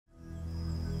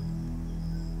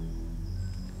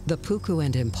The puku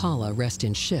and impala rest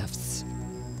in shifts.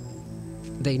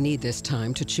 They need this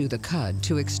time to chew the cud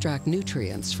to extract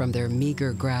nutrients from their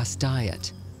meager grass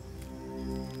diet.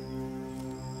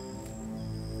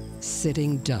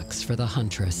 Sitting ducks for the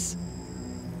huntress.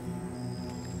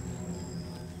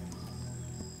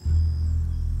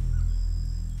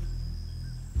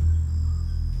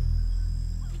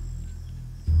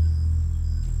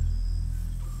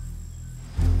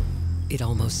 It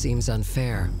almost seems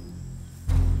unfair.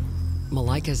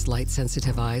 Malika's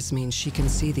light-sensitive eyes mean she can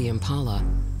see the impala,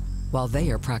 while they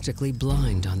are practically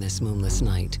blind on this moonless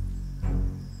night.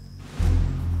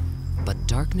 But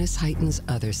darkness heightens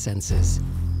other senses,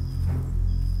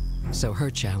 so her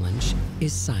challenge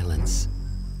is silence.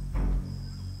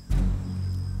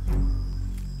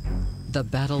 The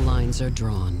battle lines are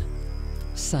drawn,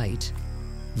 sight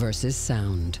versus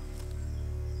sound.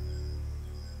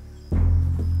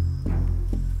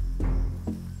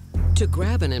 To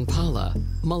grab an impala,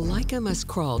 Malika must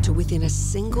crawl to within a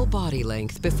single body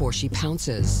length before she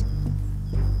pounces.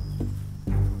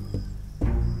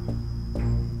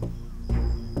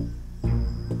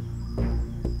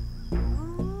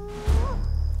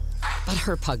 But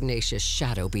her pugnacious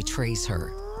shadow betrays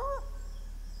her.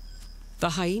 The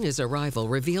hyena's arrival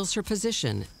reveals her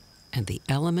position, and the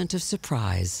element of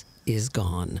surprise is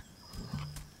gone.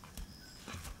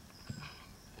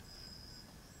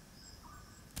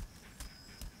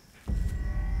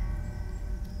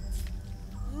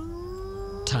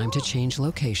 Time to change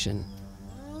location.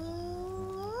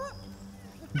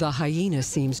 The hyena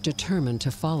seems determined to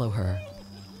follow her,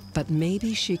 but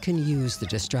maybe she can use the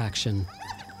distraction.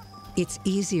 It's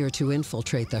easier to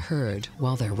infiltrate the herd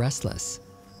while they're restless.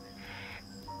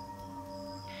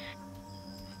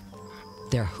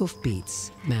 Their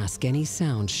hoofbeats mask any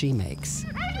sound she makes.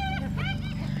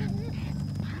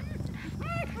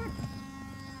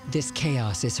 This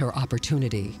chaos is her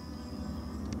opportunity.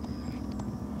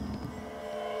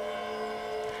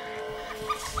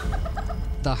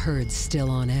 The herd's still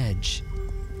on edge.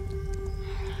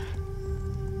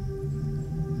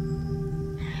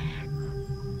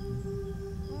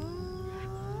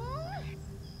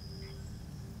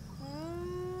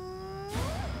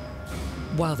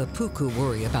 While the puku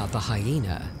worry about the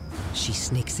hyena, she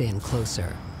sneaks in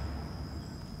closer.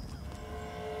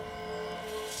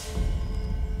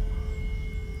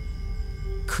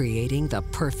 Creating the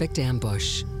perfect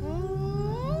ambush.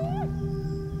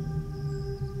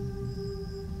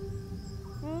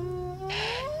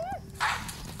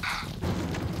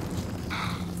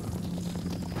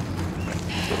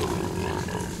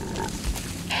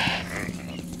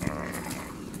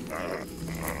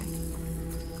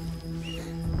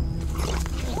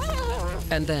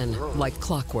 And then, like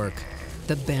clockwork,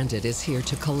 the bandit is here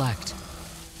to collect.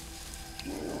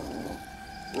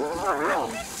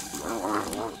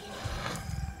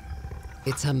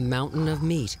 It's a mountain of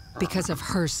meat because of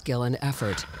her skill and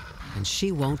effort, and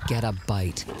she won't get a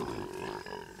bite.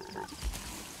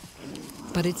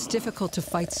 But it's difficult to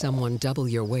fight someone double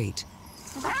your weight.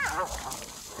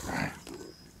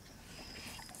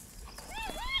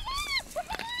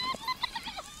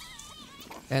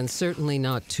 And certainly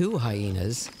not two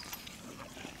hyenas.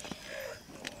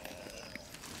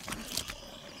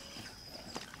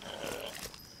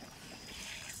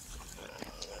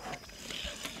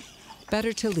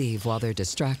 Better to leave while they're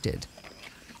distracted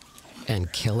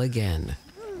and kill again.